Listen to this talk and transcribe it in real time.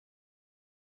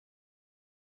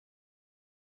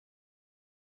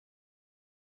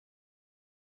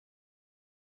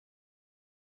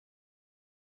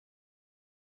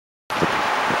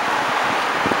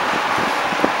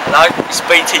Hello, it's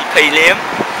BTP Liam.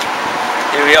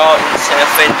 Here we are in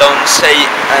Southend on Sea,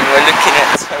 and we're looking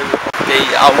at two of the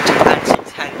old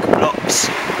anti-tank blocks.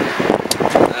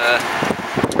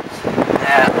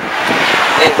 Now,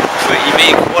 they're pretty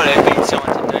big. What they've been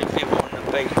designed to do people on the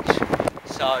beach.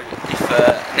 So if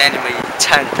an enemy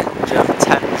tank, German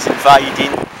tank, is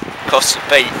invading across the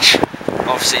beach,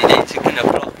 obviously these are going to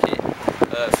block it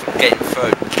from getting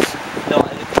through.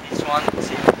 Like, look at this one,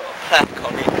 see, it's got a plaque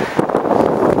on it.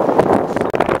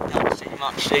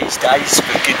 Much these days,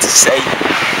 but good to see. It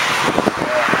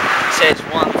says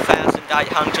 1,804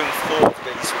 of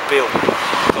these were built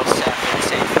across Southend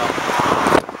Seafront.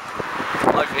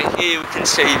 Over here we can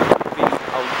see the big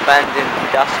old abandoned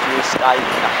industrial estate,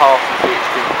 and half of it has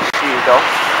been sheared off.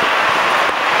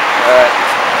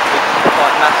 It's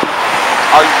quite massive,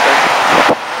 open,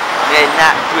 and then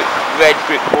that red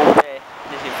brick wall there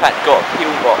has in fact got a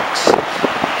pillbox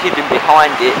hidden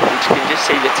behind it, which you can just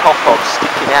see the top of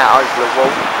sticking out over the wall,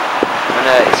 and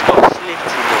it's got a slit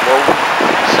in the wall,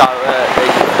 so the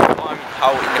firing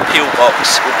hole in the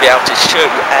pillbox will be able to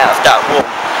shoot out of that wall,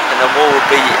 and the wall will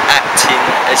be acting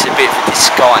as a bit of a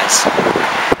disguise.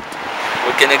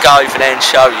 We're going to go over there and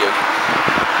show you.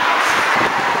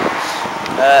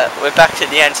 We're back at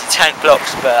the anti-tank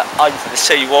blocks, but over the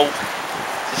seawall,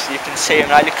 just so you can see them.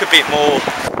 They look a bit more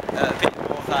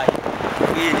of a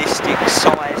realistic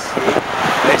size here,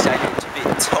 whereas they looked a bit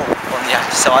tall on the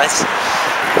other sides.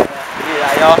 Here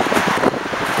they are.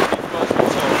 We've got some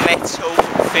sort of metal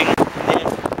thing there,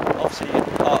 obviously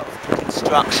part of the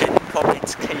construction, probably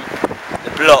to keep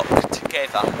the block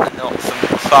together and not from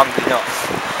crumbling off.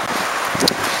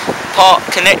 Part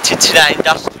connected to that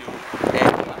industrial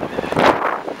area.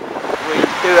 We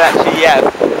do actually have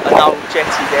an old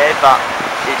jetty there, but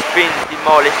it's been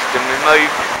demolished and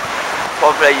removed.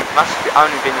 Probably must have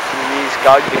only been a few years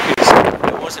ago, because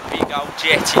there was a big old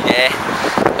jetty there,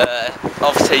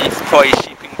 obviously probably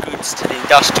shipping goods to the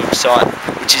industrial site,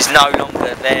 which is no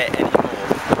longer there anymore.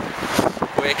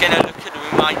 We're going to look at the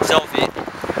remains of it.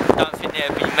 I don't think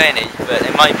there'll be many, but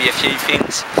there may be a few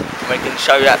things, and we're going to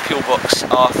show you that pillbox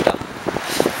after.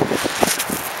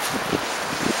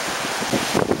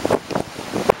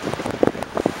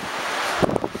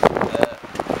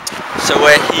 So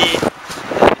we're here.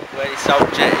 This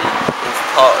old jetty was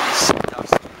part of this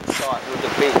industrial site would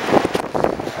have been,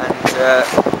 and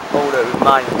all that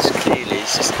remains clearly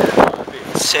is just a bit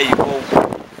of sea wall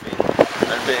thing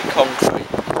and a bit of concrete,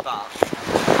 but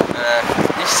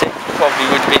this thing probably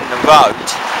would have been the road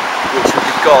which would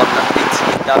have gone into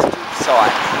the industrial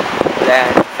site,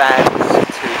 allowing vans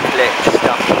to collect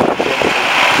stuff and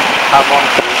come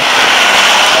onto it.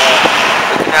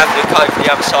 We're going to have a look over the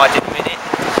other side in a minute,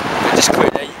 but just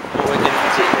quickly, what we're going to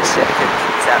visit in a second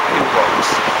is that pillbox.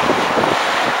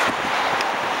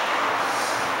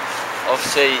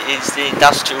 Obviously it's the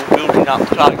industrial building up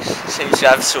close. It seems to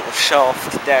have a sort of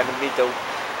shaft down the middle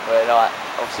where, like,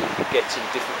 obviously you can get to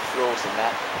the different floors and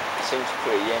that. It seems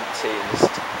pretty empty and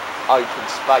just open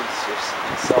space just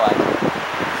inside.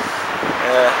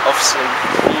 Obviously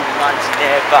a few remains in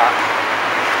there, but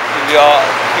here we are at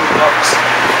the pillbox.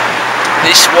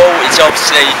 This wall is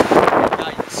obviously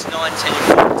dates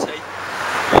 1940.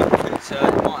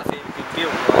 It might have even been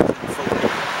built in 1940,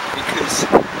 because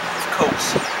of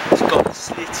course it's got a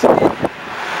slit in it,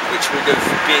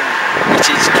 which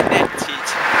is connected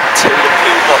to the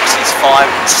pillbox's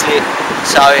firing slit,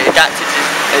 so it acted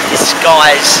as a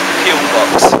disguise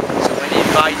pillbox. So when the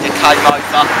invader came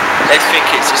over, they think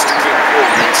it's just a brick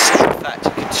wall, and in fact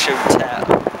you can shoot out.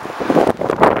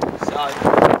 So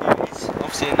it is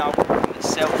obviously an old wall in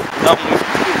itself, along with the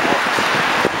pillbox.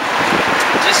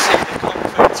 Just see the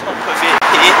concrete top of it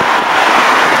here,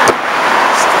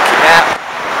 sticking out.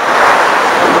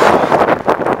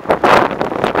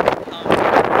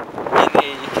 In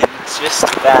here you can just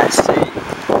about see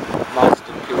most of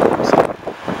the pillbox.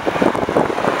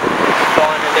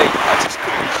 Finally, I'll just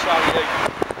quickly show you.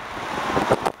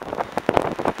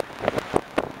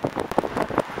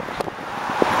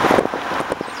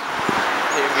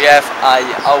 Here we have an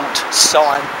old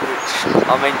sign, which,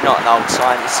 I mean, not an old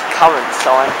sign, it's a current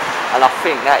sign, and I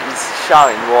think that is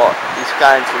showing what is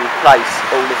going to replace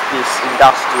all of this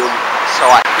industrial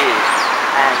site here,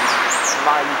 and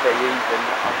maybe even,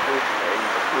 unfortunately,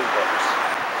 the pillbox.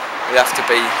 We have to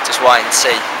just wait and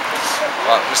see.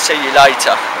 Right, we'll see you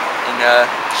later in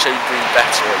Shrewsbury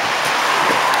Battery.